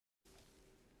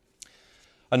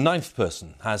A ninth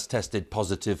person has tested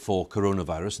positive for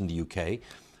coronavirus in the UK.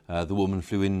 The woman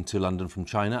flew into London from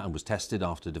China and was tested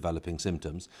after developing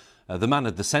symptoms. The man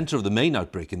at the centre of the main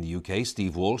outbreak in the UK,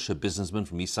 Steve Walsh, a businessman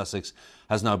from East Sussex,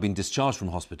 has now been discharged from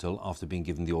hospital after being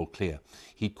given the all clear.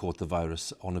 He'd caught the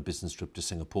virus on a business trip to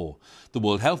Singapore. The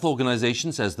World Health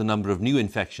Organization says the number of new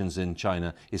infections in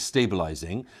China is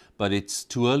stabilising, but it's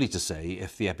too early to say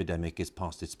if the epidemic is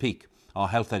past its peak. Our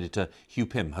health editor, Hugh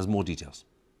Pym, has more details.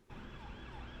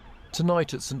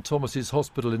 Tonight at St Thomas's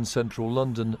Hospital in central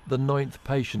London, the ninth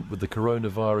patient with the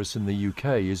coronavirus in the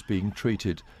UK is being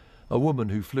treated. A woman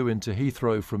who flew into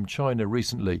Heathrow from China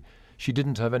recently. She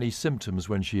didn't have any symptoms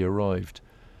when she arrived.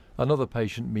 Another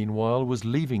patient, meanwhile, was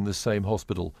leaving the same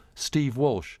hospital, Steve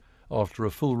Walsh, after a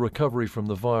full recovery from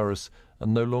the virus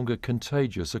and no longer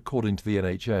contagious, according to the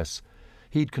NHS.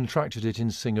 He'd contracted it in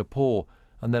Singapore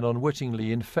and then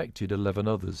unwittingly infected 11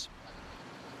 others.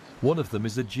 One of them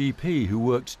is a GP who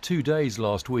worked 2 days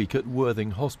last week at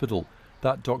Worthing Hospital.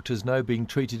 That doctor's now being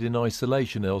treated in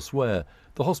isolation elsewhere.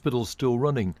 The hospital's still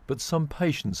running, but some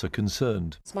patients are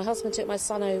concerned. So my husband took my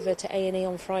son over to A&E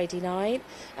on Friday night,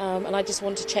 and I just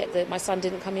want to check that my son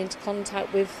didn't come into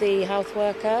contact with the health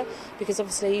worker, because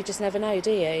obviously you just never know,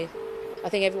 do you? I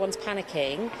think everyone's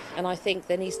panicking, and I think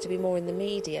there needs to be more in the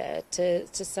media to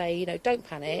say, don't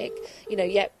panic.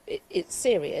 It's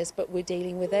serious, but we're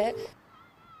dealing with it.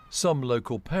 Some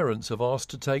local parents have asked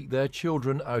to take their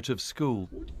children out of school.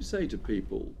 What do you say to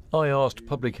people? I asked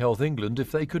Public Health England if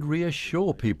they could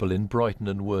reassure people in Brighton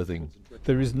and Worthing.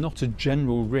 There is not a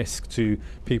general risk to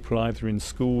people either in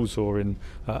schools or in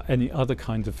any other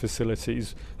kind of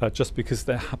facilities just because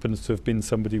there happens to have been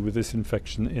somebody with this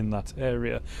infection in that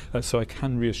area. So I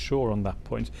can reassure on that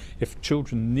point. If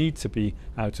children need to be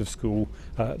out of school,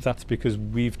 that's because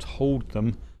we've told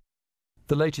them.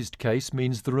 The latest case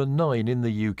means there are 9 in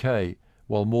the UK,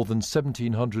 while more than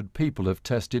 1,700 people have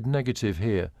tested negative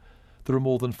here. There are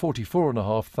more than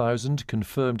 44,500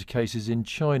 confirmed cases in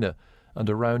China and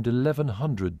around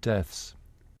 1,100 deaths.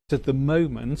 At the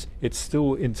moment, it's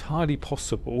still entirely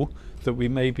possible that we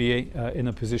may be in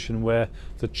a position where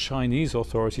the Chinese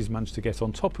authorities manage to get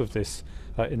on top of this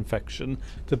infection.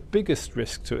 The biggest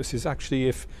risk to us is actually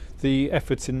if the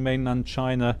efforts in mainland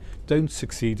China don't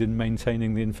succeed in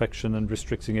maintaining the infection and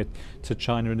restricting it to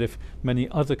China, and if many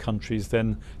other countries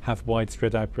then have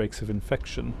widespread outbreaks of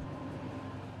infection.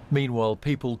 Meanwhile,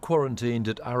 people quarantined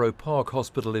at Arrow Park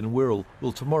Hospital in Wirral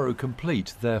will tomorrow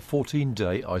complete their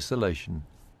 14-day isolation.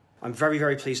 I'm very,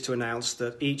 very pleased to announce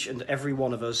that each and every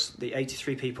one of us, the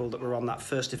 83 people that were on that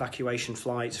first evacuation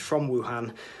flight from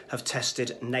Wuhan, have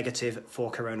tested negative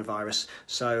for coronavirus.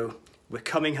 So we're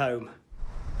coming home.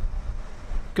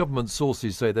 Government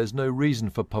sources say there's no reason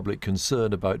for public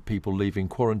concern about people leaving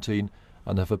quarantine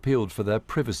and have appealed for their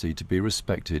privacy to be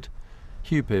respected.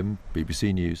 Hugh Pym,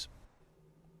 BBC News.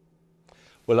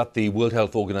 Well, at the World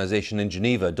Health Organization in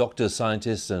Geneva, doctors,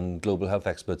 scientists and global health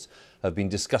experts have been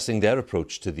discussing their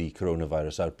approach to the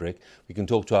coronavirus outbreak. We can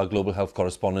talk to our global health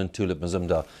correspondent, Tulip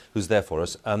Mazumdar, who's there for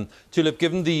us. Tulip,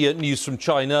 given the news from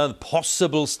China, the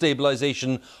possible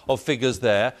stabilisation of figures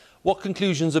there, what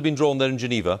conclusions have been drawn there in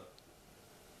Geneva?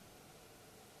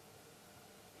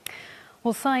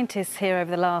 Well, scientists here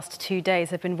over the last 2 days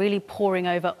have been really poring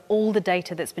over all the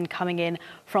data that's been coming in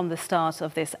from the start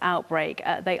of this outbreak.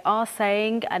 They are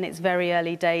saying, and it's very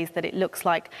early days, that it looks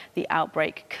like the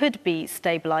outbreak could be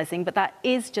stabilising, but that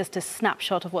is just a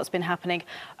snapshot of what's been happening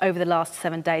over the last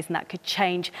 7 days, and that could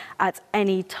change at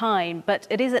any time. But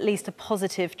it is at least a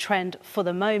positive trend for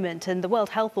the moment, and the World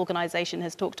Health Organization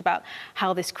has talked about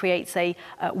how this creates a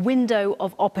window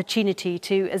of opportunity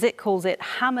to, as it calls it,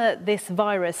 hammer this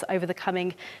virus over the coming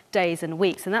days and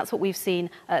weeks. And that's what we've seen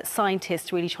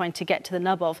scientists really trying to get to the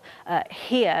nub of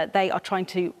here. They are trying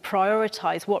to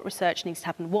prioritise what research needs to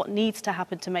happen, what needs to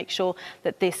happen to make sure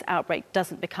that this outbreak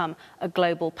doesn't become a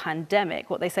global pandemic.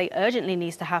 What they say urgently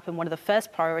needs to happen, one of the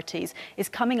first priorities, is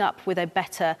coming up with a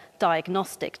better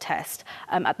diagnostic test.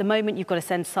 At the moment, you've got to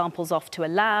send samples off to a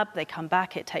lab. They come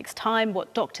back. It takes time.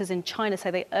 What doctors in China say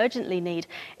they urgently need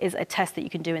is a test that you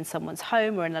can do in someone's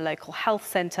home or in a local health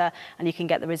centre, and you can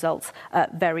get the results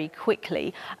very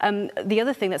quickly. The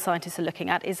other thing that scientists are looking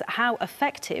at is how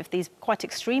effective these quite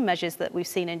extreme measures that we've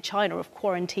seen in China of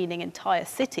quarantining entire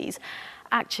cities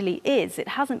actually is. It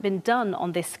hasn't been done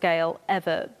on this scale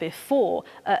ever before.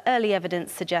 Early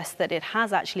evidence suggests that it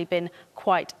has actually been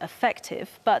quite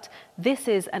effective, but this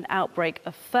is an outbreak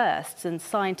of firsts, and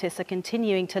scientists are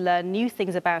continuing to learn new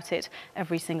things about it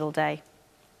every single day.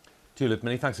 Tulip,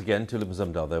 many thanks again. Tulip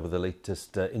Mazumdar there with the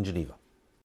latest in Geneva.